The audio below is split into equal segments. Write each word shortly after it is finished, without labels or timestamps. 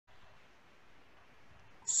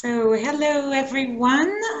So hello everyone.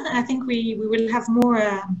 I think we will have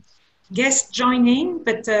more guests joining,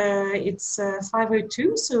 but it's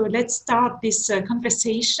 5:02, so let's start this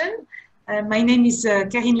conversation. My name is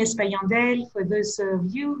Karine L'Espayandel. For those of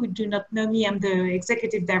you who do not know me, I'm the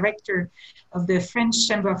Executive Director of the French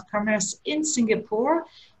Chamber of Commerce in Singapore,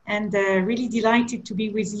 and really delighted to be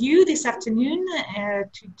with you this afternoon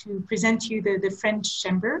to present you the French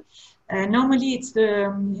Chamber. Normally it's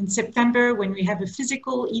in September when we have a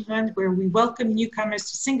physical event where we welcome newcomers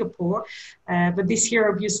to Singapore, but this year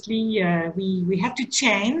obviously we had to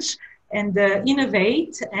change and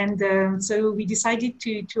innovate, and so we decided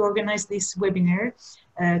to organize this webinar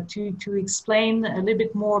to explain a little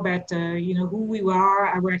bit more about who we are,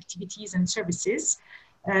 our activities and services.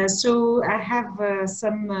 So I have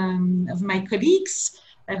some of my colleagues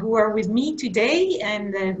who are with me today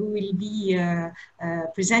and who will be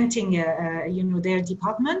presenting their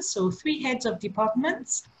departments. So 3 heads of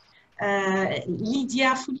departments.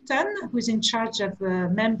 Lydia Fulton, who's in charge of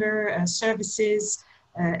member services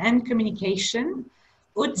and communication.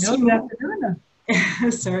 Aude Simon.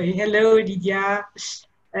 Sorry, hello Lydia.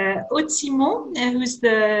 Aude Simon, who's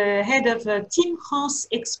the head of Team France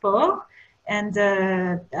Export and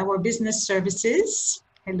our business services.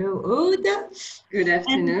 Hello, Aude. Good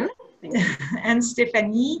afternoon. And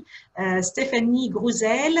Stephanie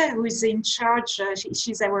Grouzel, who is in charge,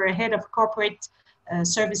 she's our head of corporate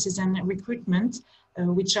services and recruitment,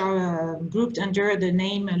 which are grouped under the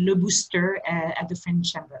name Le Booster at the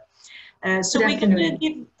French Chamber. So we're going to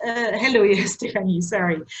give, hello, yes, Stephanie,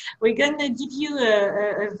 sorry. We're going to give you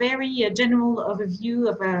a very general overview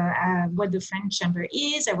of what the French Chamber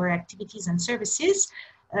is, our activities and services.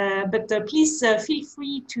 But please feel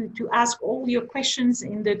free to ask all your questions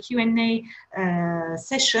in the Q&A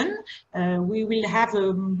session. We will have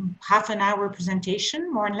a half an hour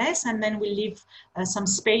presentation, more or less, and then we'll leave some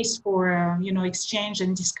space for exchange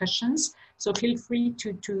and discussions. So feel free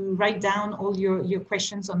to write down all your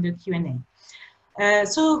questions on the Q&A.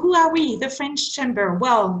 So who are we, the French Chamber?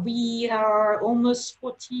 Well, we are almost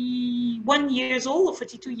 41 years old, or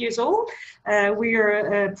 42 years old. We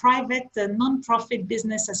are a private non-profit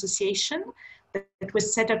business association that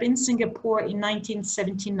was set up in Singapore in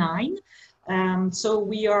 1979. So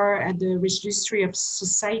we are at the Registry of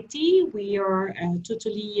Society. We are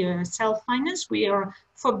totally self-financed. We are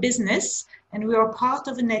for business, and we are part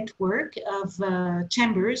of a network of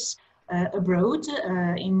chambers abroad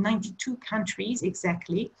in 92 countries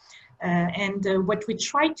exactly. And what we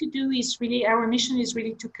try to do is really, our mission is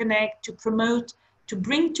really to connect, to promote, to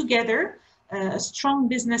bring together a strong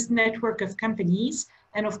business network of companies,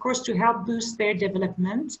 and of course to help boost their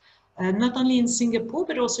development, not only in Singapore,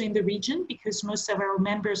 but also in the region, because most of our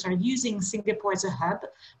members are using Singapore as a hub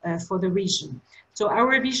for the region. So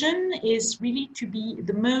our vision is really to be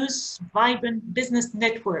the most vibrant business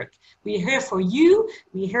network. We're here for you.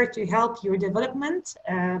 We're here to help your development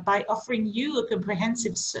by offering you a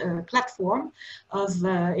comprehensive platform of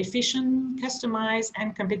efficient, customized,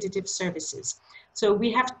 and competitive services. So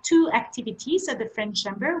we have 2 activities at the French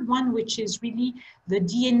Chamber, one which is really the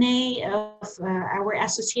DNA of our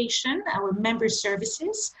association, our member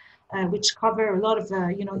services, which cover a lot of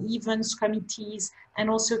events, committees, and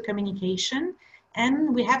also communication.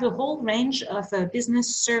 And we have a whole range of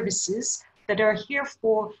business services that are here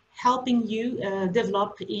for helping you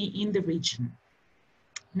develop in the region.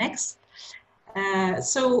 Next.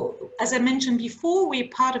 So, as I mentioned before, we're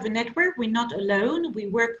part of a network. We're not alone. We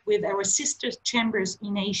work with our sister chambers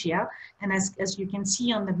in Asia. And as you can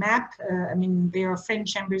see on the map, I mean, there are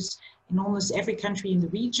French chambers in almost every country in the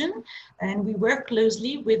region. And we work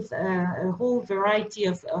closely with a whole variety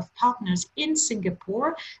of partners in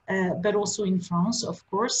Singapore, but also in France, of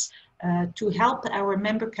course, to help our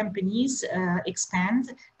member companies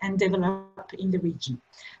expand and develop in the region.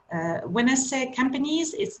 When I say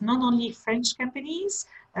companies, it's not only French companies.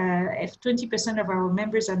 If 20% of our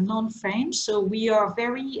members are non-French, so we are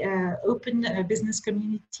very open business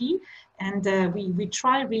community, and we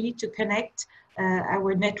try really to connect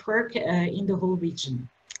our network in the whole region.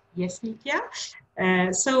 Yes, Lydia?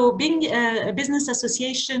 So being a business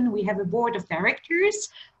association, we have a board of directors.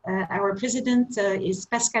 Our president is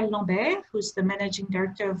Pascal Lambert, who's the managing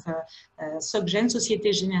director of SocGen, Société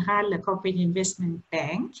Générale Corporate Investment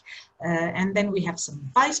Bank. And then we have some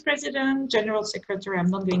vice president, general secretary. I'm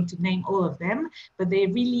not going to name all of them, but they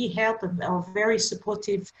really help and are very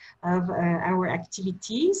supportive of our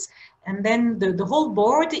activities. And then the whole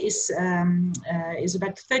board is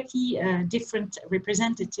about 30 different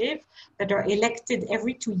representatives that are elected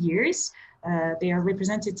every 2 years. They are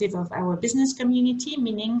representative of our business community,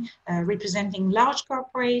 meaning representing large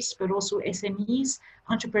corporates, but also SMEs,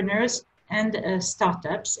 entrepreneurs, and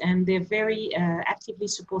startups. And they're very actively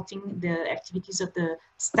supporting the activities of the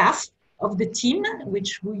staff of the team,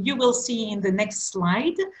 which you will see in the next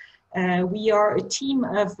slide. We are a team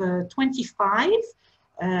of 25.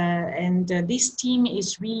 This team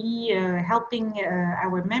is really helping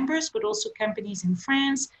our members, but also companies in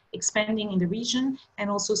France, expanding in the region, and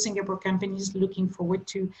also Singapore companies looking forward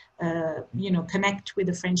to, connect with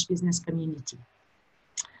the French business community.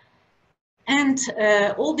 And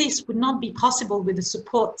all this would not be possible with the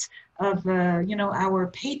support of, our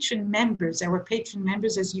patron members. Our patron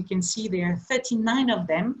members, as you can see, there are 39 of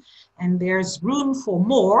them, and there's room for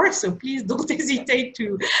more. So please don't hesitate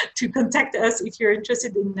to contact us if you're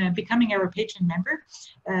interested in becoming our patron member.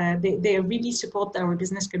 They really support our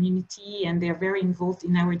business community, and they're very involved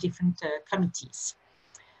in our different committees.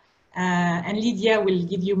 And Lydia will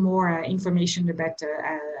give you more information about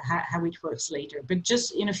how it works later. But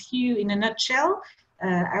just in a nutshell,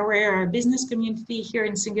 our business community here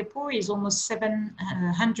in Singapore is almost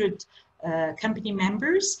 700 company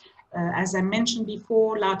members. As I mentioned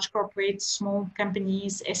before, large corporates, small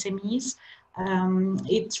companies, SMEs.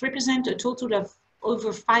 It represents a total of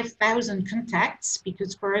over 5,000 contacts,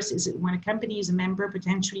 because for us, when a company is a member,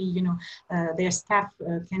 potentially, their staff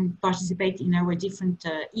can participate in our different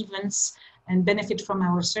events and benefit from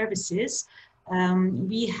our services.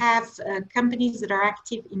 We have companies that are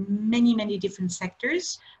active in many, many different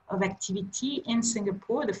sectors of activity in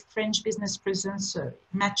Singapore. The French business presence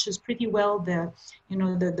matches pretty well all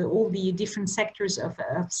the different sectors of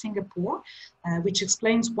Singapore, which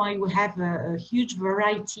explains why we have a huge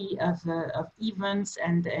variety of events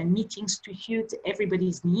and meetings to suit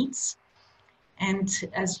everybody's needs. And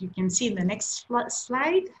as you can see in the next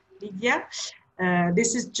slide, Lydia,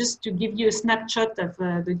 this is just to give you a snapshot of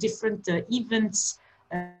the different events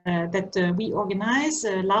that we organize.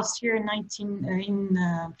 Last year, in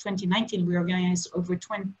 2019, we organized over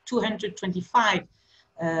 225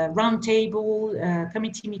 roundtable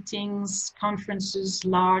committee meetings, conferences,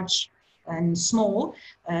 large and small,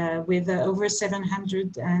 with over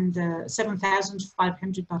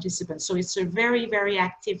 7,500 participants. So it's a very, very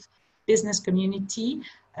active business community.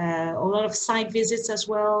 A lot of site visits as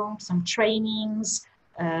well, some trainings,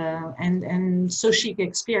 and social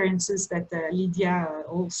experiences that Lydia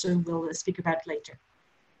also will speak about later.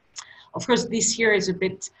 Of course, this year is a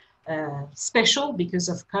bit special because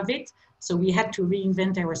of COVID, so we had to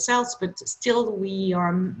reinvent ourselves, but still we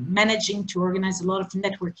are managing to organize a lot of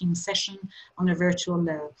networking sessions on a virtual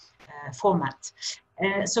format.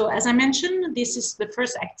 So as I mentioned, this is the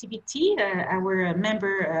first activity, our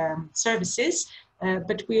member services.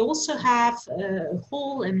 But we also have a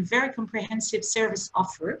whole and very comprehensive service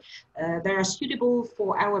offer that are suitable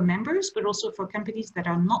for our members, but also for companies that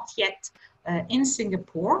are not yet in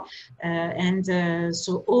Singapore.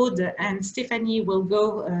 So Aude and Stephanie will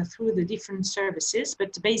go through the different services,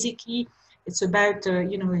 but basically it's about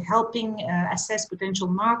helping assess potential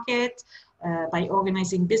market by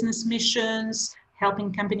organizing business missions,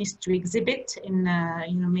 helping companies to exhibit in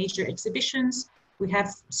major exhibitions. We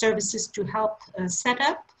have services to help set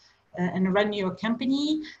up and run your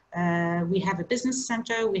company. We have a business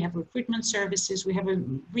center, we have recruitment services, we have a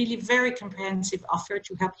really very comprehensive offer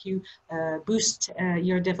to help you boost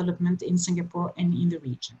your development in Singapore and in the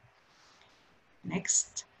region.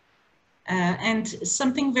 Next. And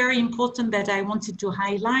something very important that I wanted to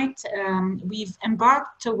highlight, we've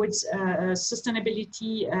embarked towards a sustainable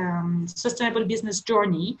business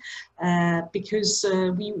journey because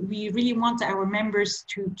we really want our members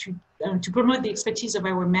to promote the expertise of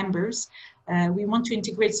our members. We want to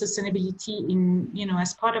integrate sustainability in,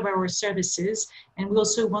 as part of our services, and we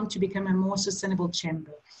also want to become a more sustainable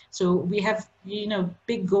chamber. So we have,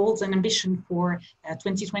 big goals and ambition for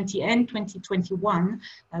 2020 and 2021,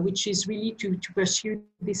 which is really to pursue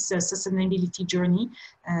this sustainability journey.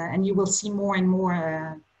 And you will see more and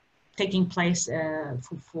more taking place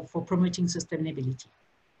for promoting sustainability.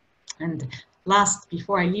 And last,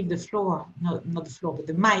 before I leave the floor, not the floor, but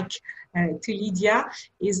the mic to Lydia,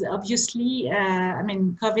 is obviously,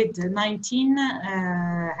 COVID-19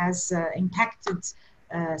 has impacted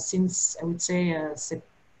since, I would say,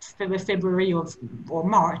 February or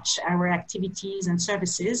March, our activities and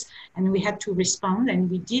services, and we had to respond, and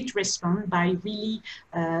we did respond by really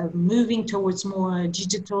moving towards more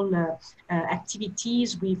digital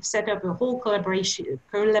activities. We've set up a whole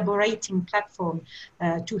collaborating platform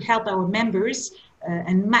to help our members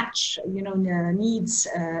and match, needs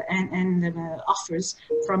and offers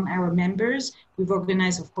from our members. We've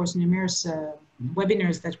organized, of course, numerous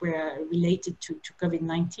webinars that were related to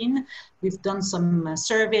COVID-19. We've done some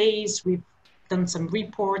surveys, we've done some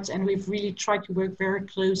reports, and we've really tried to work very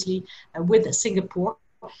closely with Singapore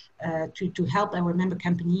to help our member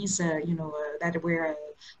companies, that were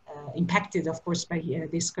impacted, of course, by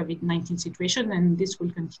this COVID-19 situation, and this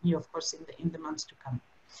will continue, of course, in the months to come.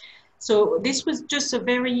 So this was just a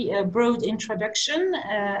very broad introduction.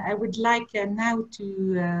 I would like now to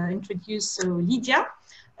introduce Lydia,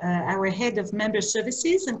 our head of member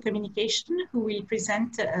services and communication, who will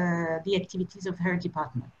present the activities of her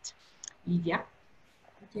department. Lydia.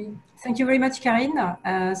 Okay. Thank you very much, Karine.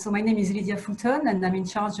 So my name is Lydia Fulton, and I'm in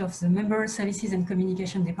charge of the Member Services and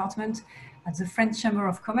Communication Department at the French Chamber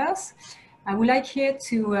of Commerce. I would like here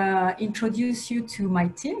to introduce you to my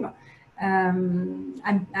team.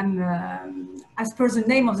 As per the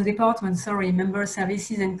name of the department, sorry, Member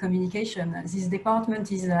Services and Communication. This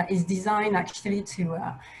department is designed actually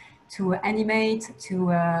to animate,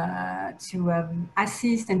 to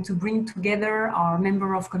assist, and to bring together our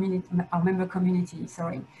member community.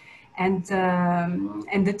 Sorry, and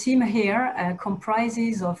the team here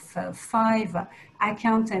comprises of 5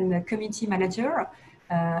 account and committee manager,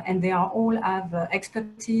 and they all have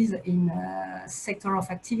expertise in sector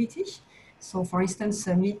of activity. So, for instance,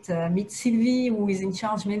 meet Sylvie, who is in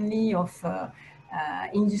charge mainly of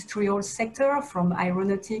industrial sector, from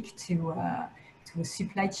aeronautic to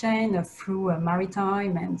supply chain through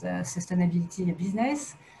maritime and sustainability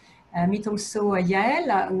business. Meet also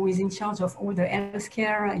Yael, who is in charge of all the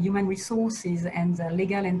healthcare, human resources, and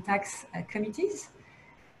legal and tax committees.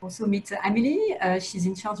 Also meet Amélie, she's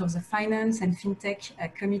in charge of the finance and fintech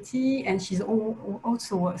committee, and she's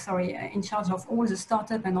also in charge of all the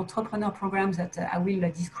startup and entrepreneur programs that I will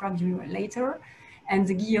describe you later. And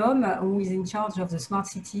Guillaume, who is in charge of the smart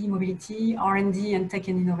city, mobility, R&D, and tech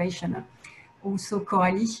and innovation. Also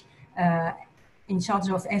Coralie, in charge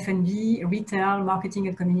of F&B, retail, marketing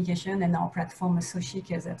and communication, and our platform Socic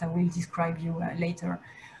that I will describe you later.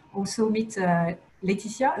 Also meet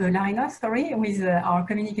Larina, who is our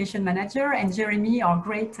communication manager, and Jeremy, our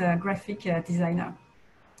great graphic designer.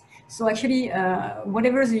 So actually,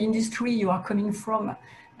 whatever the industry you are coming from,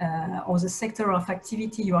 or the sector of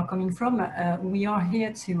activity you are coming from, we are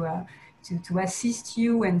here to assist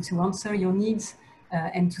you and to answer your needs,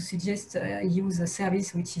 and to suggest use a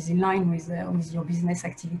service which is in line with your business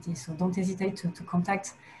activity. So don't hesitate to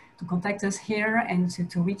contact us here, and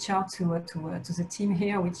to reach out to the team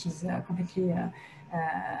here, which is completely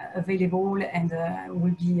available, and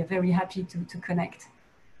will be very happy to connect.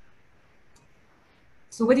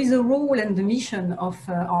 So what is the role and the mission of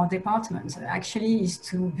our department? Actually is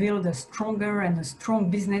to build a stronger and a strong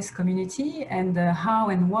business community, and how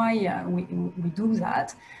and why we do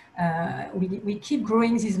that. We keep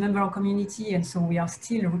growing this member community, and so we are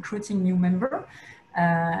still recruiting new members.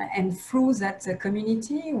 And through that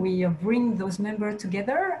community, we bring those members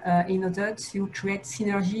together in order to create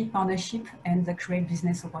synergy, partnership, and create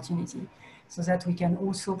business opportunity, so that we can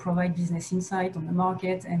also provide business insight on the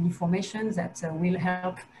market and information that will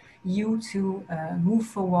help you to move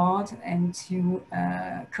forward and to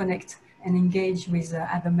connect and engage with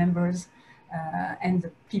other members and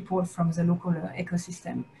the people from the local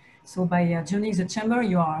ecosystem. So by joining the chamber,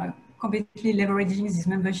 you are completely leveraging this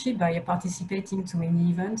membership by participating to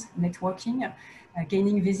any event, networking,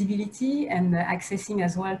 gaining visibility, and accessing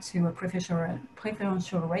as well to a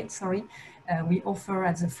preferential rate, we offer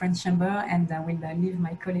at the French Chamber, and I will leave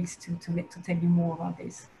my colleagues to tell you more about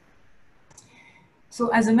this. So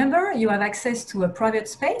as a member, you have access to a private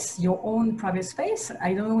space, your own private space.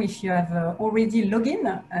 I don't know if you have already logged in,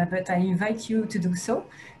 but I invite you to do so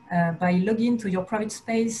by logging to your private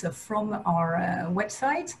space from our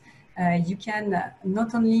website. You can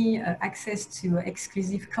not only access to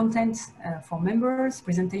exclusive content for members,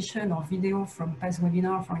 presentation or video from past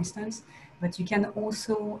webinar, for instance, but you can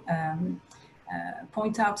also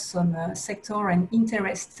point out some sector and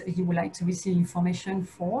interest you would like to receive information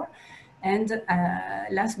for. And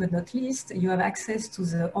last but not least, you have access to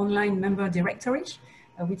the online member directory,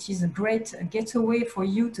 which is a great getaway for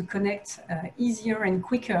you to connect easier and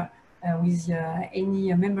quicker with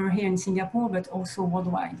any member here in Singapore, but also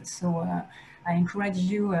worldwide. So I encourage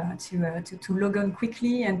you to log on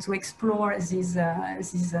quickly and to explore this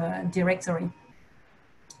directory.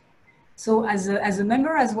 So as a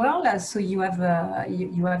member as well, so you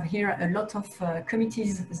have here a lot of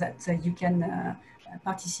committees that you can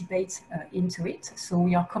participate into it. So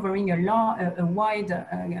we are covering a wide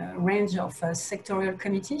range of sectorial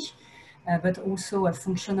committees. but also a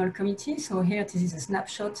functional committee. So here this is a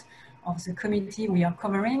snapshot of the committee we are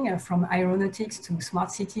covering, from aeronautics to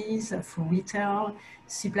smart cities, through retail,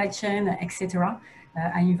 supply chain, etc.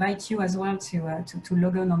 I invite you as well to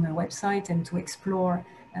log on the website and to explore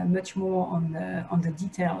much more on the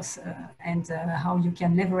details and how you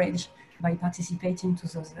can leverage by participating to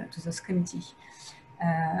those committees.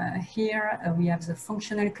 Here we have the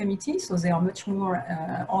functional committee, so they are much more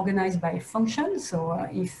organized by function. So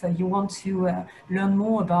if you want to learn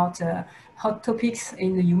more about hot topics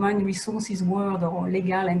in the human resources world or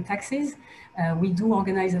legal and taxes, we do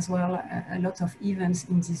organize as well a lot of events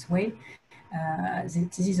in this way.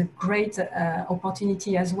 This is a great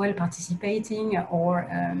opportunity as well, participating or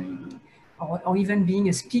even being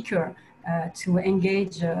a speaker to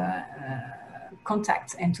engage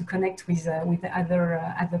contact and to connect with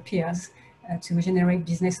other peers to generate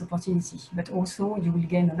business opportunity. But also you will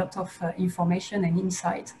gain a lot of information and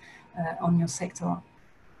insight on your sector.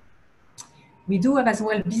 We do have as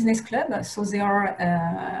well business club. So they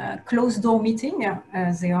are closed door meeting.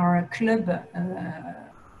 They are a club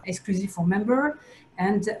exclusive for member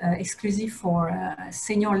and exclusive for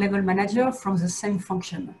senior level manager from the same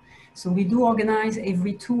function. So we do organize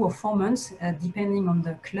every 2 or 4 months, depending on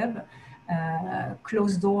the club,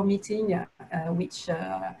 closed door meeting, which,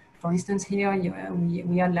 for instance, here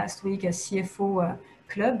we had last week a CFO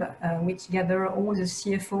club, which gather all the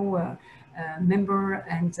CFO member,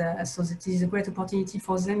 and so that is a great opportunity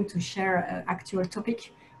for them to share actual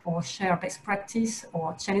topic or share best practice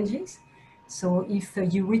or challenges. So if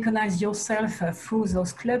you recognize yourself through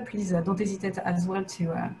those clubs, please don't hesitate as well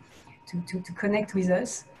to connect with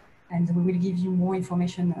us, and we will give you more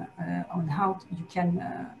information on how you can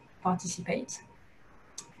participate.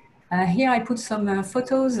 Here I put some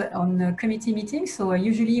photos on committee meetings. So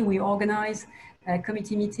usually we organize a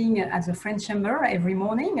committee meeting at the French Chamber every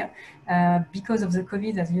morning. Because of the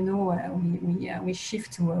COVID, as you know, we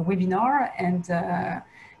shift to a webinar, and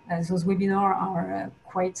those webinars are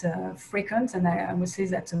quite frequent, and I would say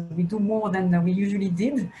that we do more than we usually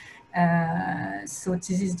did. So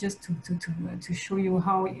this is just to show you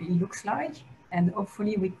how it looks like, and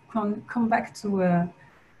hopefully we can come back to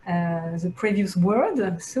the previous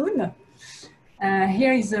word soon.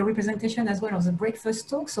 Here is a representation as well of the breakfast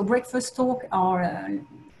talk. So breakfast talk are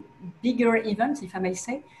bigger events, if I may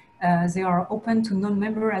say. They are open to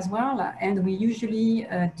non-members as well, and we usually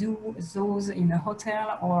do those in a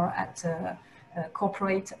hotel or at a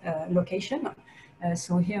corporate location.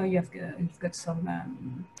 So here you've got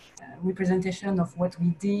some representation of what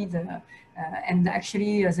we did, and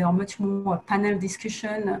actually there are much more panel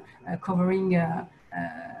discussion covering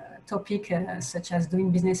topic such as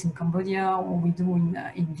doing business in Cambodia, or we do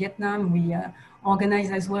in Vietnam. We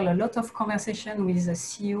organize as well a lot of conversation with the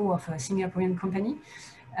CEO of a Singaporean company,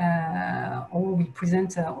 or we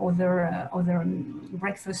present other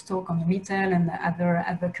breakfast talk on retail and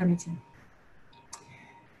other committee.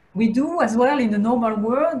 We do as well in the normal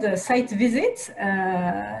world site visits.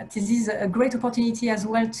 This is a great opportunity as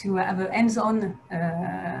well to have a hands-on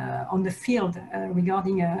on the field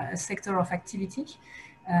regarding a sector of activity.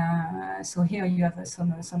 So here you have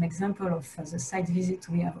some example of the site visit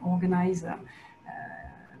we have organized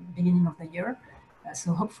beginning of the year.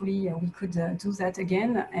 So hopefully we could do that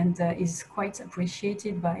again, and is quite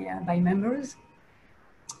appreciated by members.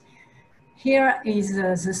 Here is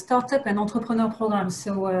the startup and entrepreneur program.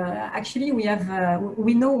 So actually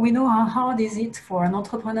we know how hard is it for an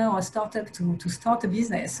entrepreneur or startup to start a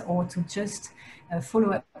business, or to just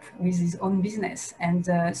follow up with his own business. And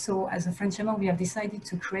so as a French Chamber, we have decided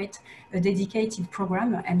to create a dedicated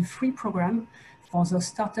program and free program for the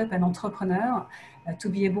startup and entrepreneur to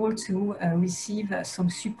be able to receive some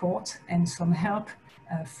support and some help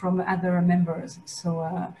from other members. So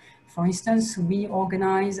for instance, we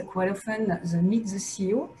organize quite often the Meet the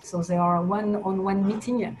CEO. So there are one-on-one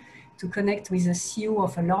meeting to connect with the CEO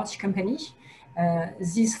of a large company.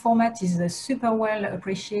 This format is super well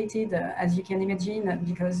appreciated, as you can imagine,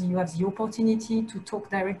 because you have the opportunity to talk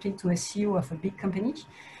directly to a CEO of a big company.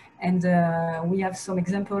 And we have some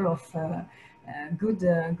example of good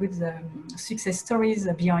success stories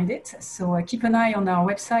behind it. So keep an eye on our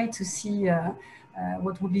website to see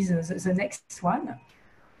what will be the next one.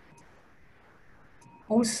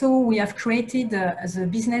 Also, we have created the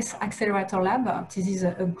Business Accelerator Lab. This is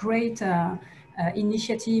a great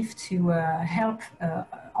initiative to help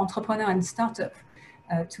entrepreneur and startup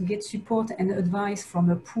to get support and advice from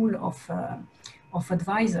a pool of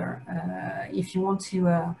advisor. If you want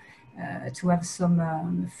to to have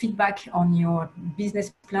some feedback on your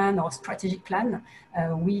business plan or strategic plan,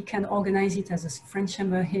 we can organize it as a French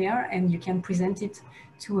chamber here, and you can present it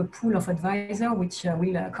to a pool of advisors, which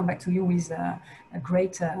will come back to you with a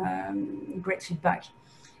great feedback.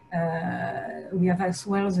 We have as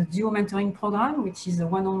well the duo mentoring program, which is a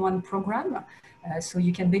one-on-one program. So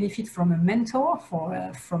you can benefit from a mentor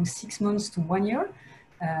for from 6 months to 1 year.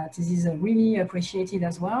 This is really appreciated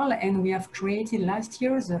as well. And we have created last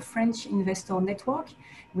year the French Investor Network,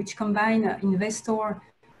 which combine investors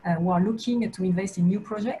who are looking to invest in new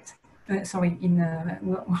projects, who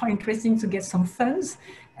are interested to get some funds,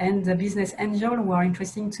 and the business angel who are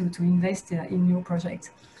interested to invest in new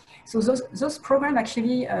projects. So those programs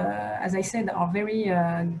actually, as I said, are very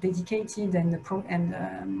dedicated and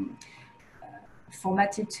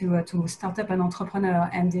formatted to startup and entrepreneur.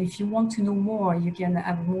 And if you want to know more, you can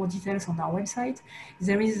have more details on our website.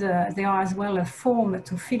 There are as well a form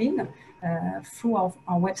to fill in through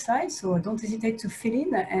our website. So don't hesitate to fill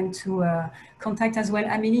in and to contact as well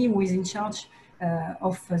Amélie, who is in charge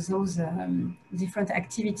of those different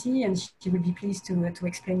activities, and she will be pleased to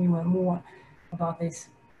explain you more about this.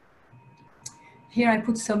 Here I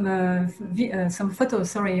put some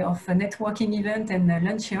photos, of a networking event and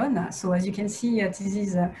luncheon. So as you can see, this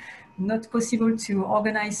is not possible to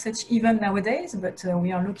organize such event nowadays, but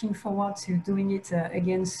we are looking forward to doing it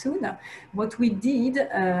again soon. What we did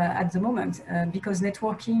at the moment, because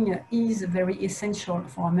networking is very essential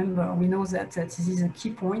for a member, we know that this is a key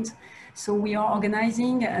point. So we are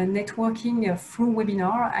organizing networking through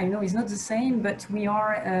webinar. I know it's not the same, but we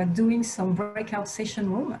are doing some breakout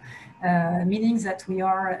session room. Meaning that we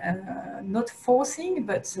are not forcing,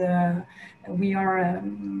 but we are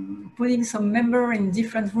putting some member in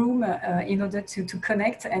different room in order to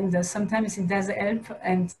connect, and sometimes it does help,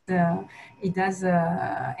 and it does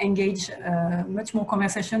engage much more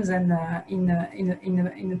conversations than in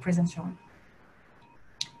the presential.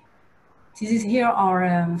 This is here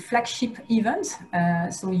our flagship event.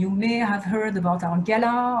 So you may have heard about our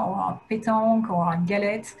gala or our pétanque or our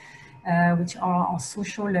galette, which are our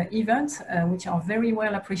social events, which are very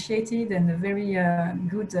well appreciated and a very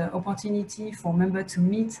good opportunity for members to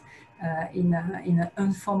meet in an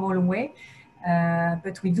informal way.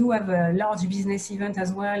 But we do have a large business event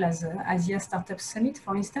as well as Asia Startup Summit,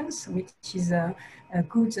 for instance, which is a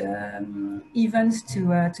good event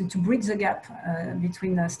to bridge the gap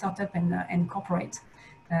between startup and corporate,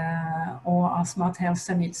 or our Smart Health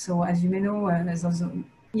Summit. So as you may know, those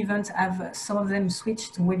events have some of them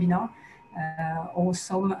switched to webinar, or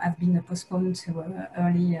some have been postponed to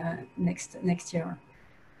early next year.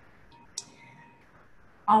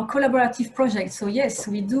 Our collaborative project. So yes,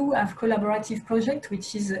 we do have collaborative project,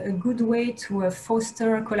 which is a good way to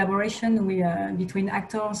foster collaboration between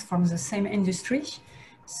actors from the same industry.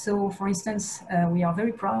 So for instance, we are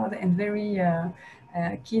very proud and very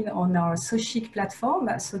keen on our Sochic platform.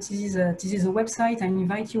 So this is a website I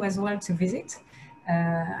invite you as well to visit.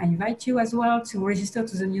 I invite you as well to register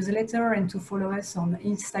to the newsletter and to follow us on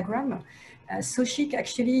Instagram. Sochic,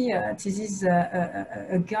 actually, this is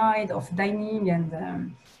a guide of dining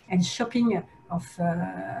and shopping of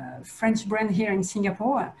French brand here in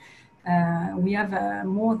Singapore. We have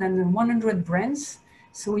more than 100 brands.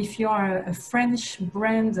 So if you are a French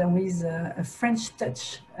brand with a French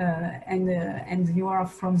touch, and you are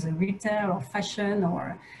from the retail or fashion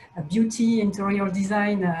or beauty, interior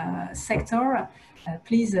design sector,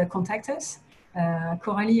 please contact us.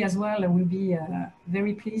 Coralie as well will be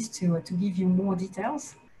very pleased to give you more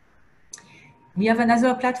details. We have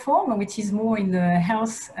another platform which is more in the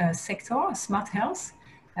health sector, Smart Health.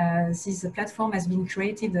 This platform has been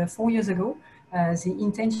created 4 years ago. The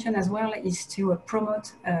intention as well is to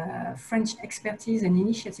promote French expertise and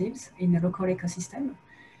initiatives in the local ecosystem.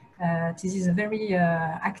 This is a very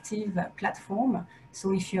active platform.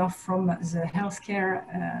 So if you are from the healthcare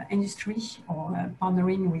industry or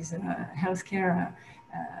partnering with healthcare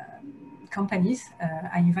companies,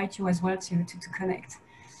 I invite you as well to connect.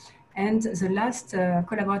 And the last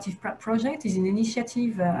collaborative project is an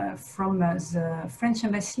initiative from the French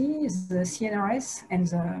Embassy, the CNRS, and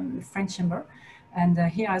the French Chamber. And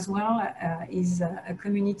here as well is a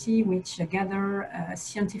community which gather the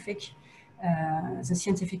scientific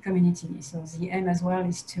community. So the aim as well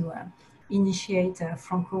is to initiate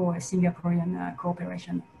Franco-Singaporean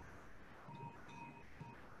cooperation.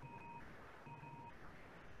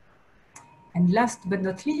 And last but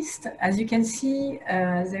not least, as you can see,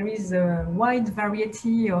 there is a wide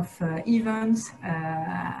variety of events,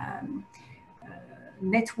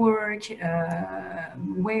 network,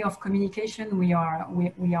 way of communication we are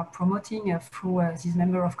promoting through this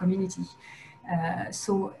member of community.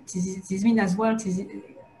 So this means as well, it is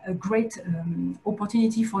a great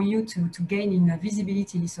opportunity for you to gain in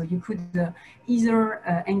visibility. So you could either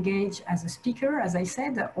engage as a speaker, as I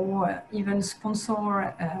said, or even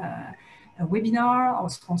sponsor a webinar, or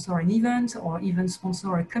sponsor an event, or even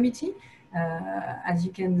sponsor a committee. As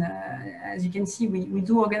you can see, we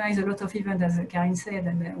do organize a lot of events, as Karin said,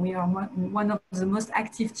 and we are one of the most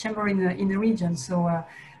active chamber in the region. So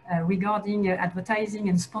regarding advertising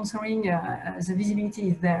and sponsoring, the visibility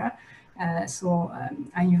is there. So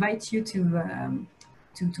I invite you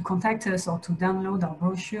to contact us or to download our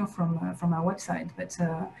brochure from our website. But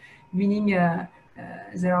meaning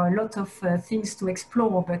there are a lot of things to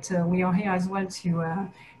explore, but we are here as well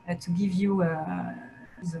to give you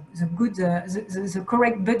the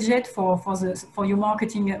correct budget for your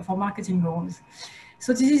marketing goals.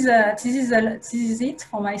 So this is it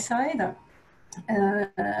for my side.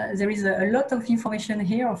 There is a lot of information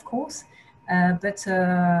here, of course, but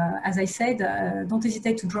as I said, don't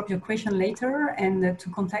hesitate to drop your question later and to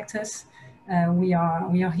contact us. We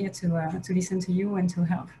are here to listen to you and to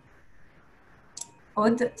help.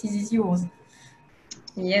 Aude, this is yours.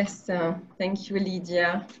 Yes, thank you,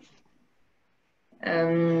 Lydia.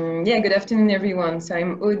 Yeah, good afternoon, everyone. So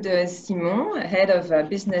I'm Aude Simon, Head of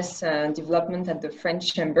Business Development at the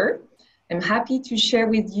French Chamber. I'm happy to share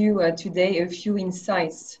with you today a few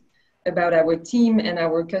insights about our team and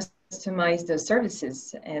our customized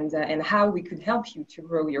services and how we could help you to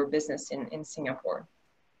grow your business in Singapore.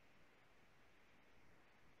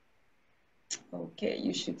 Okay,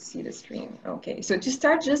 you should see the screen. Okay, so to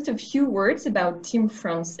start, just a few words about Team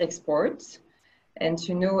France Export and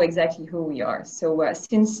to know exactly who we are. So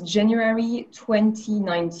since January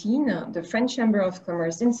 2019, the French Chamber of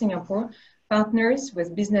Commerce in Singapore partners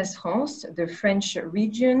with Business France, the French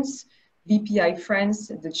regions, BPI France,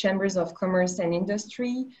 the Chambers of Commerce and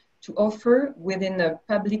Industry, to offer within a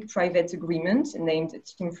public-private agreement named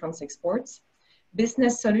Team France Exports,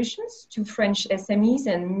 business solutions to French SMEs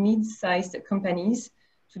and mid-sized companies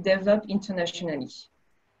to develop internationally.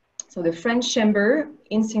 So the French Chamber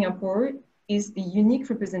in Singapore is the unique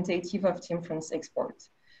representative of Team France Export.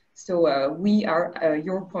 So we are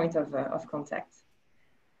your point of contact.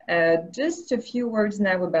 Just a few words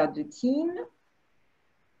now about the team.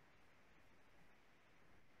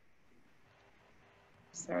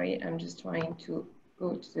 Sorry, I'm just trying to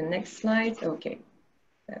go to the next slide. Okay,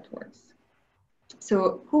 that works.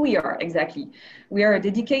 So who we are exactly? We are a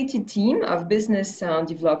dedicated team of business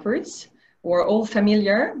developers who are all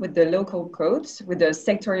familiar with the local codes, with the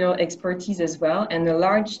sectorial expertise as well, and a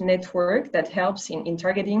large network that helps in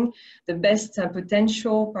targeting the best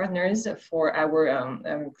potential partners for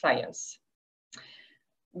our clients.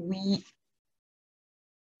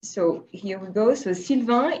 So here we go. So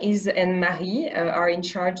Sylvain and Marie are in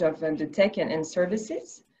charge of the tech and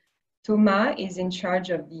services. Thomas is in charge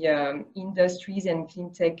of the industries and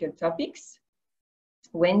clean tech topics.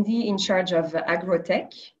 Wendy in charge of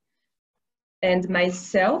agrotech. And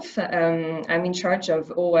myself, I'm in charge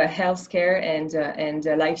of all healthcare and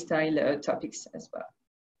lifestyle topics as well.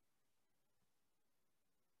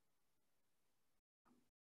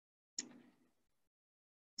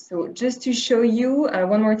 So just to show you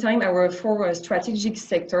one more time our 4 strategic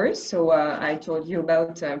sectors. So I told you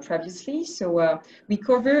about previously. So we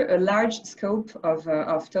cover a large scope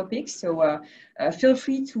of topics. So feel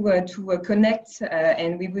free to connect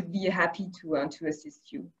and we would be happy to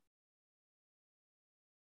assist you.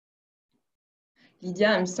 Lydia,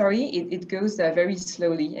 I'm sorry, it goes very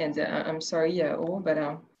slowly and I'm sorry all, but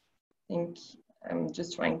I think I'm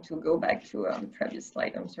just trying to go back to the previous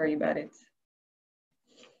slide. I'm sorry about it.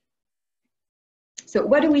 So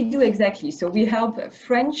what do we do exactly? So we help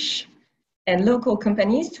French and local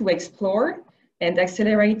companies to explore and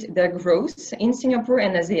accelerate their growth in Singapore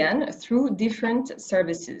and ASEAN through different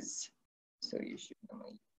services. So you should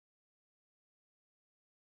know.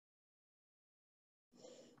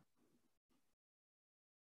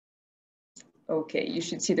 Okay, you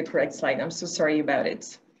should see the correct slide. I'm so sorry about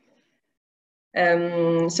it.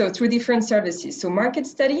 So through different services. So market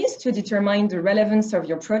studies to determine the relevance of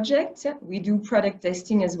your project. We do product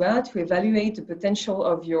testing as well to evaluate the potential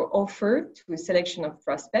of your offer to a selection of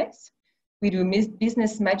prospects. We do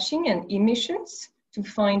business matching and emissions to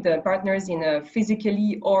find partners in a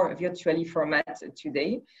physically or virtually format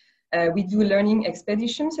today. We do learning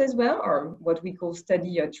expeditions as well, or what we call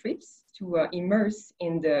study trips to immerse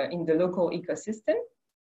in the local ecosystem.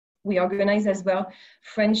 We organize as well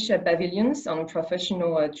French pavilions on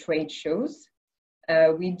professional trade shows.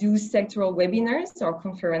 We do sectoral webinars or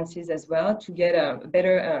conferences as well to get a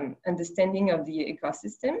better understanding of the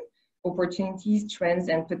ecosystem. opportunities, trends,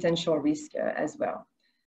 and potential risk as well.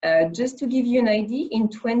 Just to give you an idea, in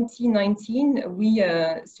 2019, we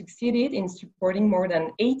succeeded in supporting more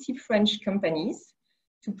than 80 French companies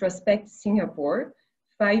to prospect Singapore,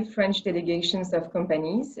 5 French delegations of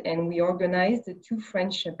companies, and we organized 2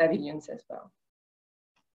 French pavilions as well.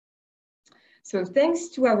 So thanks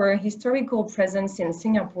to our historical presence in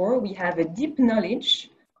Singapore, we have a deep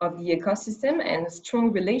knowledge of the ecosystem and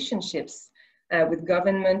strong relationships with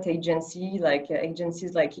government agencies like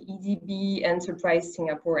EDB, Enterprise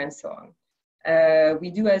Singapore, and so on.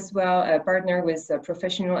 We do as well partner with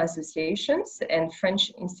professional associations and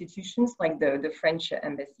French institutions like the French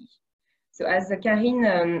Embassy. So as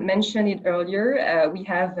Karine mentioned it earlier, we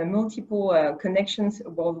have multiple connections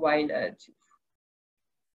worldwide too.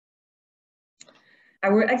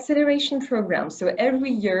 Our acceleration program. So every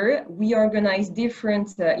year we organize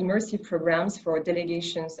different immersive programs for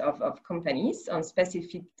delegations of companies on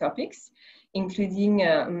specific topics, including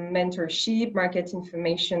mentorship, market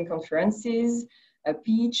information conferences,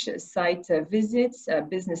 pitch, site visits,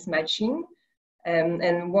 business matching.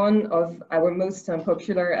 And one of our most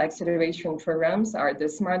popular acceleration programs are the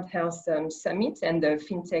Smart Health Summit and the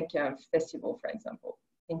FinTech Festival, for example,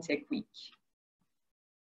 FinTech Week.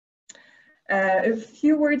 A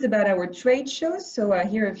few words about our trade shows. So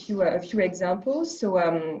here are a few examples. So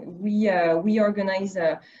we organize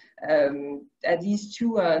at least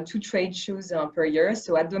two trade shows per year.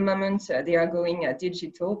 So at the moment they are going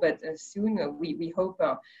digital, but soon we hope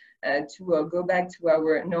to go back to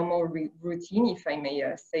our normal routine, if I may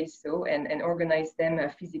say so, and organize them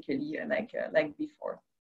physically like before.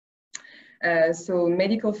 So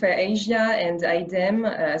Medical Fair Asia and IDEM,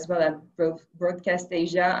 as well as Broadcast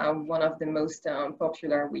Asia, are one of the most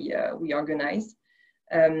popular we organize.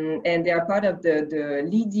 And they are part of the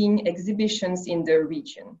leading exhibitions in the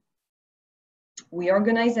region. We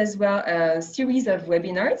organize as well a series of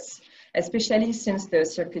webinars, especially since the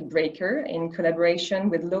circuit breaker, in collaboration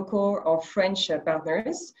with local or French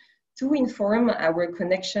partners, to inform our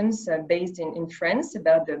connections based in France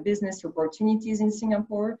about the business opportunities in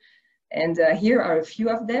Singapore. And here are a few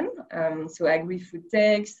of them. So agri-food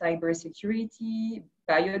tech, cybersecurity,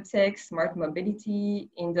 biotech, smart mobility,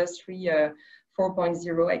 industry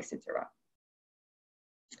 4.0, etc.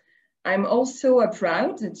 I'm also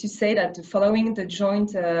proud to say that following the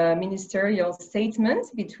joint ministerial statement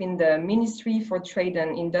between the Ministry for Trade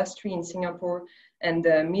and Industry in Singapore and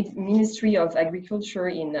the Ministry of Agriculture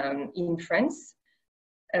in France,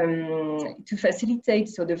 to facilitate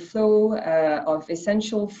the flow of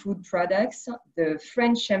essential food products, the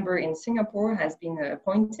French Chamber in Singapore has been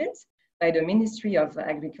appointed by the Ministry of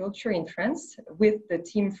Agriculture in France with the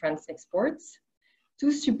Team France Exports to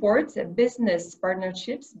support business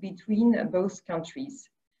partnerships between both countries.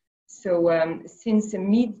 So since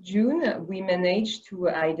mid-June, we managed to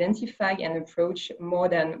identify and approach more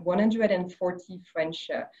than 140 French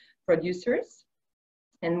producers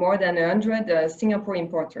and more than 100 Singapore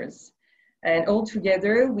importers. And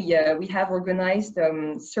altogether, we have organized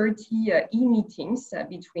 30 e-meetings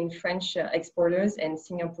between French exporters and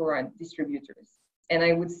Singapore distributors. And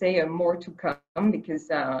I would say more to come because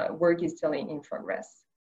work is still in progress.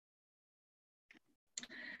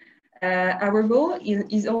 Our goal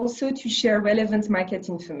is also to share relevant market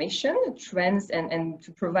information, trends, and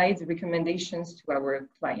to provide recommendations to our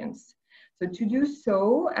clients. So to do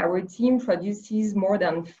so, our team produces more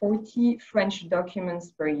than 40 French documents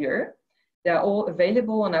per year. They're all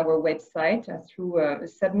available on our website through a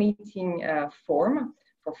submitting form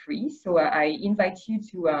for free. So I invite you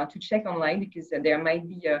to check online because there might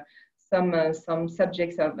be some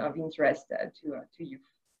subjects of interest to you,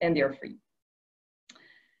 and they're free.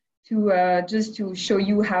 Just to show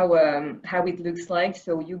you how it looks like,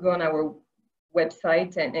 so you go on our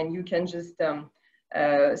website and you can just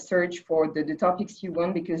search for the topics you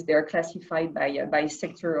want because they are classified by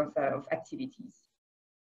sector of activities.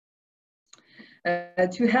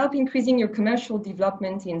 To help increasing your commercial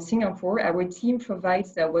development in Singapore, our team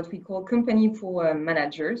provides what we call company pool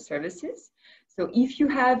manager services. So if you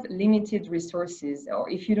have limited resources or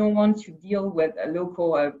if you don't want to deal with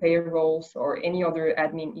local payrolls or any other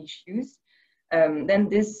admin issues, then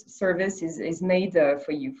this service is made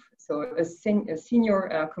for you. So a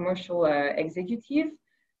senior commercial executive,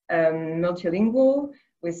 multilingual,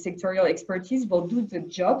 with sectorial expertise will do the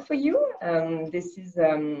job for you. This is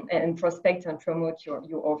and prospect and promote your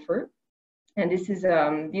offer. And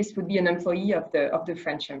this would be an employee of the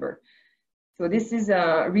French Chamber. So this is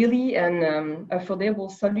really an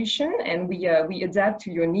affordable solution, and we adapt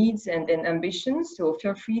to your needs and ambitions. So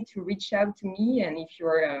feel free to reach out to me, and if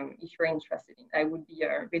you're interested in, I would be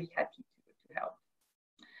really happy to help.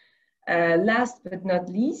 Last but not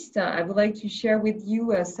least, I would like to share with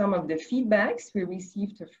you some of the feedbacks we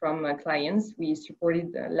received from clients we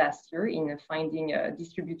supported last year in finding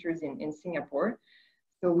distributors in Singapore.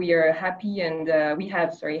 So we are happy and we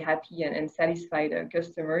have happy and satisfied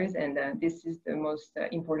customers, and this is the most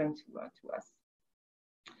important to us.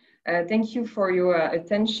 Thank you for your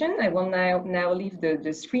attention. I will now leave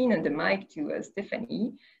the screen and the mic to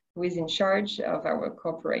Stephanie, who is in charge of our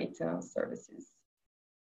corporate services.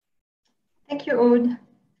 Thank you, Aude.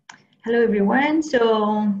 Hello, everyone.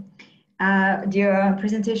 So the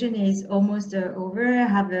presentation is almost over. I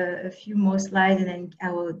have a few more slides, and then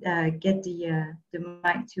I will get the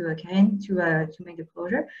mic to Karen to make the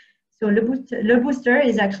closure. So Le Booster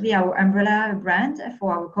is actually our umbrella brand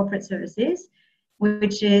for our corporate services,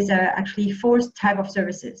 which is actually 4 types of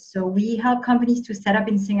services. So we help companies to set up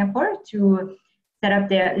in Singapore, to set up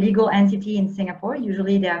their legal entity in Singapore.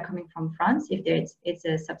 Usually they are coming from France if it's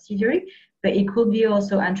a subsidiary, but it could be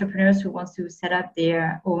also entrepreneurs who want to set up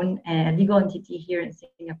their own legal entity here in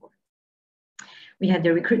Singapore. We have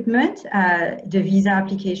the recruitment, the visa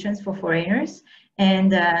applications for foreigners,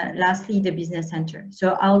 and lastly, the business center.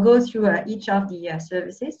 So I'll go through each of the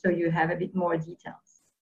services so you have a bit more details.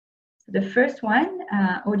 The first one,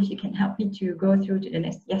 Aude, if you can help me to go through to the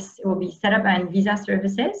next. Yes, it will be setup and visa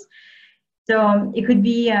services. So it could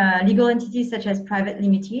be legal entities such as private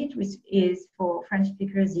limited, which is for French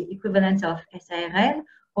speakers the equivalent of SARL,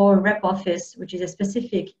 or rep office, which is a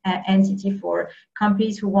specific entity for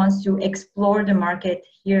companies who wants to explore the market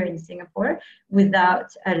here in Singapore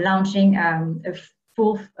without launching a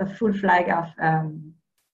full flag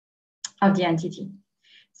of the entity.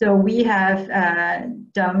 So we have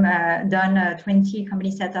done 20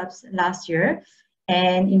 company setups last year.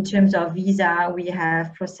 And in terms of visa, we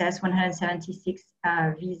have processed 176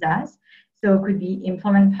 visas. So it could be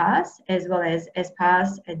employment pass, as well as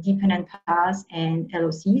S-Pass, a dependent pass, and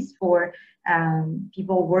LOCs for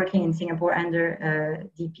people working in Singapore under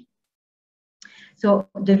DP. So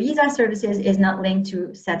the visa services is not linked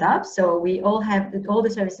to setup. So we all have all the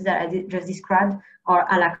services that I just described are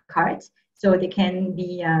a la carte. So they can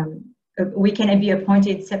be, we can be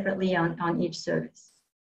appointed separately on each service.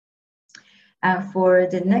 For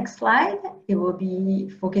the next slide, it will be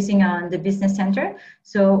focusing on the business center.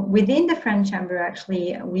 So within the French Chamber,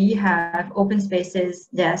 actually, we have open spaces,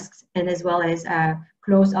 desks, and as well as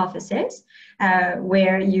closed offices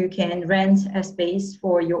where you can rent a space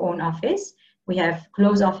for your own office. We have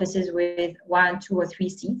closed offices with 1, 2, or 3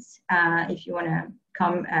 seats if you want to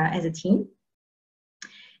come as a team.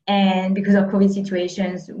 And because of COVID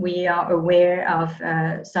situations, we are aware of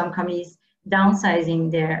some companies downsizing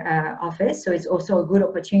their office. So it's also a good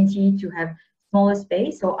opportunity to have smaller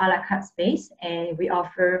space or a la carte space. And we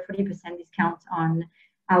offer 40% discount on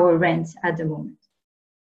our rent at the moment.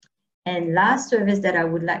 And last service that I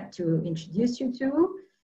would like to introduce you to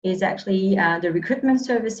is actually the recruitment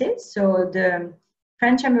services. So the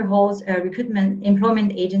French Chamber holds a recruitment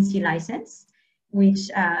employment agency license, which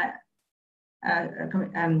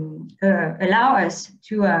allow us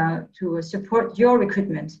to support your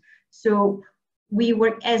recruitment. So we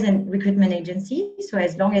work as a recruitment agency. So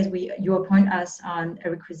as long as you appoint us on a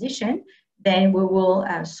requisition, then we will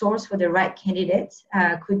source for the right candidates.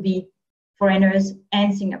 Could be foreigners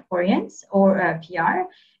and Singaporeans or PR.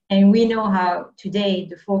 And we know how today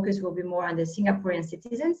the focus will be more on the Singaporean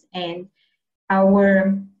citizens, and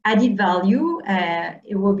our added value,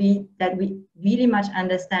 it will be that we really much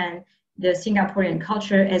understand the Singaporean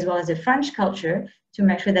culture as well as the French culture to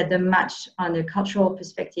make sure that the match on the cultural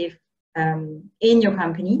perspective in your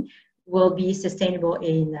company will be sustainable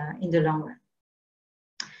in the long run.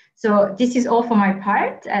 So this is all for my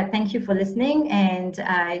part. Thank you for listening, and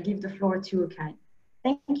I give the floor to Karen.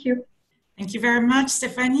 Thank you. Thank you very much,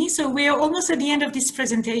 Stephanie. So we are almost at the end of this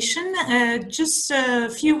presentation. Just a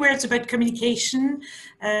few words about communication.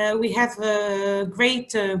 We have a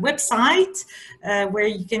great website where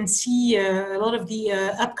you can see a lot of the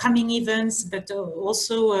upcoming events, but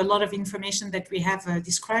also a lot of information that we have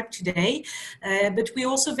described today. But we're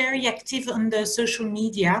also very active on the social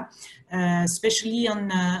media. Especially on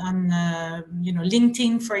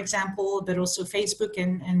LinkedIn, for example, but also Facebook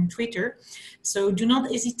and Twitter. So do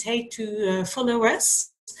not hesitate to follow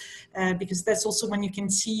us because that's also when you can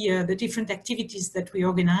see the different activities that we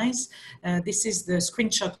organize. This is the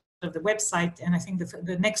screenshot of the website, and I think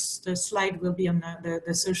the next slide will be on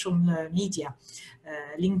the social media,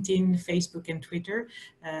 LinkedIn, Facebook, and Twitter.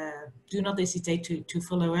 Do not hesitate to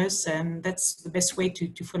follow us, and that's the best way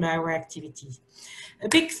to follow our activity. A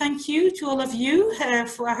big thank you to all of you.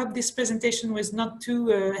 I hope this presentation was not too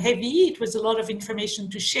heavy. It was a lot of information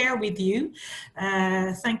to share with you.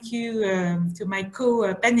 Thank you to my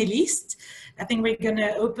co-panelists. I think we're going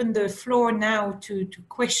to open the floor now to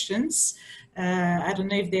questions. I don't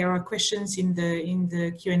know if there are questions in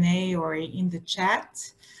the Q&A or in the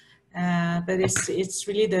chat, but it's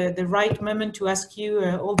really the right moment to ask you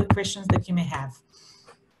all the questions that you may have.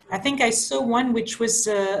 I think I saw one which was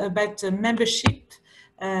about membership.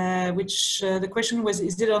 Which the question was,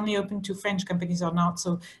 is it only open to French companies or not?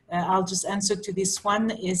 So I'll just answer to this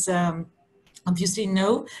one is obviously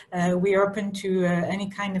no. We are open to any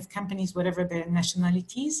kind of companies, whatever their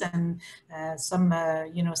nationalities, and some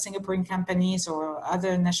you know, Singaporean companies or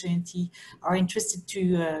other nationality are interested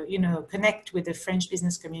to you know, connect with the French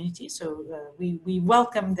business community. So we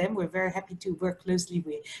welcome them. We're very happy to work closely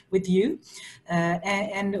with you,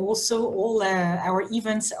 and also all our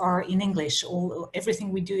events are in English.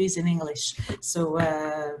 Everything we do is in English. So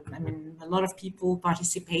I mean, a lot of people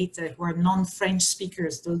participate who are non-French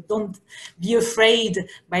speakers. So don't be afraid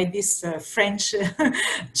by this French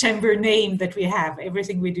chamber name that we have.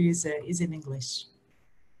 Everything we do is in English.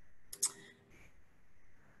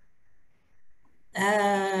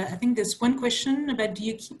 I think there's one question about, do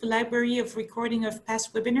you keep a library of recording of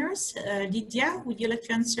past webinars? Lydia, would you like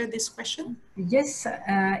to answer this question? Yes,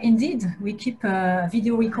 indeed, we keep a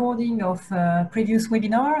video recording of previous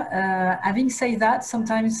webinar. Having said that,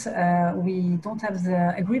 sometimes we don't have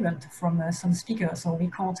the agreement from some speakers, so we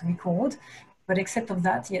can't record. But except of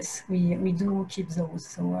that, yes, we do keep those.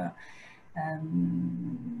 So,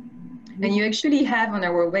 and you actually have on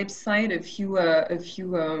our website a few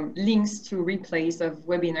links to replays of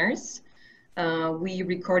webinars we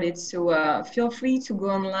recorded. So feel free to go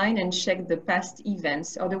online and check the past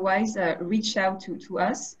events. Otherwise, reach out to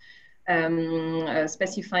us,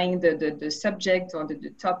 specifying the subject or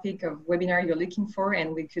the topic of webinar you're looking for,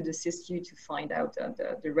 and we could assist you to find out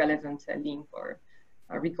the relevant link or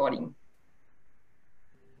recording.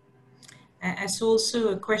 I saw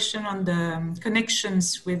also a question on the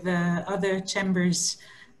connections with other chambers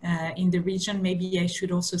in the region. Maybe I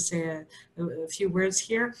should also say a few words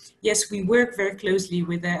here. Yes, we work very closely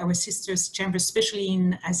with our sisters chambers, especially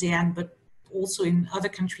in ASEAN, but also in other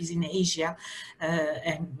countries in Asia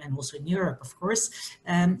and also in Europe, of course.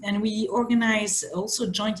 And we organize also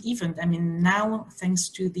joint event. I mean, now thanks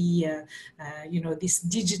to the, you know, this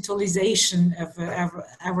digitalization of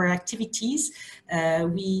our activities,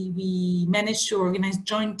 we managed to organize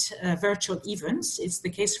joint virtual events. It's the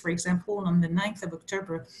case, for example, on the 9th of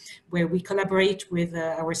October, where we collaborate with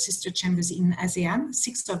our sister chambers in ASEAN,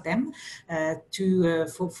 6 of them,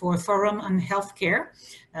 for a forum on healthcare.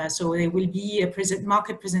 So there will be a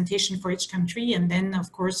market presentation for each country, and then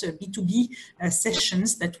of course B2B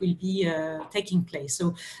sessions that will be taking place.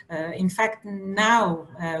 So in fact now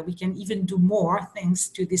we can even do more thanks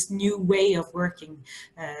to this new way of working,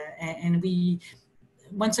 and we,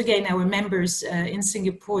 once again, our members in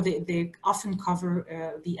Singapore, they often cover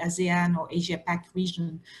the ASEAN or Asia Pac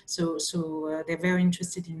region, so they're very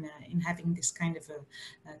interested in having this kind of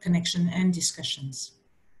a connection and discussions.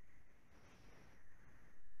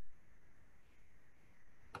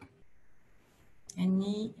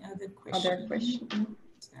 Any other questions?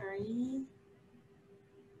 Sorry.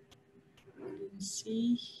 Didn't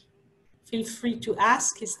see. Feel free to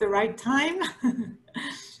ask. It's the right time.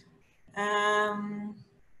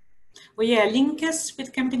 Well, yeah, link us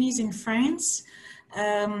with companies in France.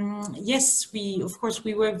 Yes, of course,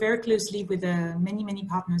 we work very closely with many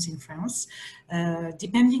partners in France.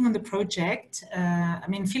 Depending on the project, I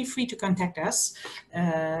mean, feel free to contact us.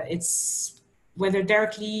 It's whether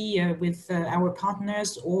directly with our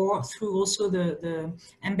partners or through also the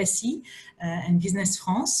embassy and Business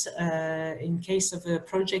France in case of a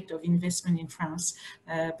project of investment in France.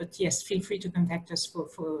 But yes, feel free to contact us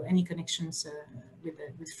for any connections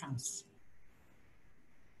with France.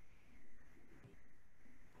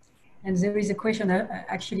 And there is a question,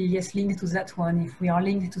 actually, yes, linked to that one, if we are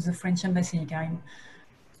linked to the French embassy, Karim.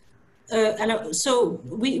 So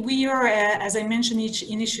we are, as I mentioned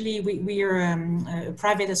initially, we are a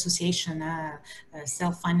private association, a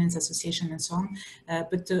self-finance association and so on.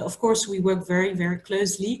 But of course, we work very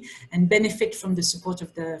closely and benefit from the support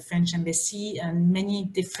of the French embassy and many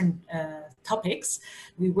different topics.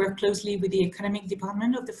 We work closely with the economic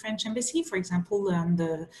department of the French embassy. For example,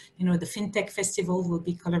 the FinTech Festival will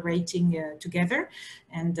be collaborating together,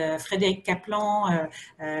 and Frédéric Kaplan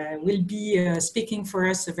will be speaking for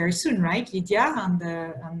us very soon, right, Lydia,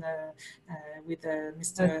 with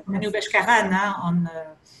Mr. Manu Bashkaran on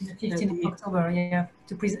the 15th of October, yeah,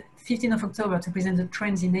 15th of October to present the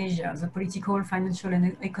trends in Asia, the political, financial,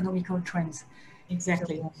 and economical trends.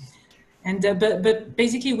 Exactly. So, and but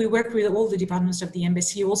basically we work with all the departments of the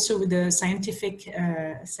embassy, also with the scientific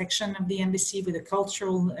section of the embassy, with the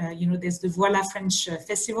cultural, there's the Voila French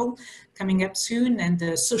Festival coming up soon, and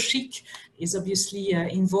SoChic is obviously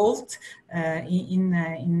involved in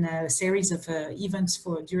a series of events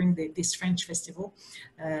during this French festival.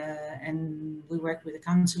 And we work with the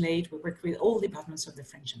consulate, we work with all departments of the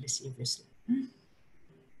French embassy, obviously.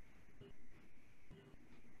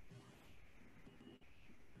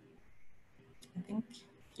 I think,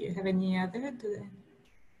 do you have any other?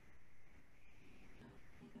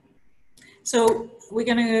 So we're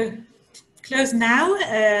going to close now.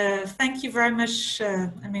 Thank you very much,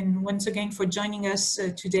 once again, for joining us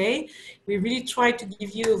today. We really tried to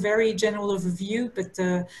give you a very general overview, but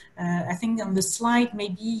I think on the slide,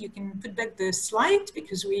 maybe you can put back the slide,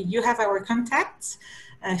 because you have our contacts.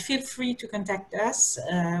 Feel free to contact us.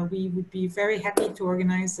 We would be very happy to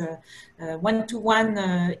organize a one-to-one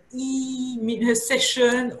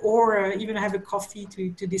session, or even have a coffee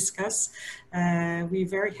to discuss. We're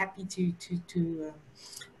very happy to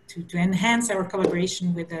enhance our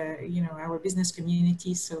collaboration with our business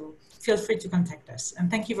community. So feel free to contact us.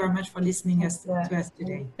 And thank you very much for listening to us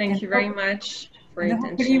today. Thank you very much for your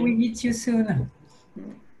attention. Hopefully we meet you soon.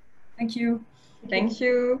 Thank you. Thank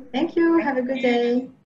you. Thank you. Have a good day.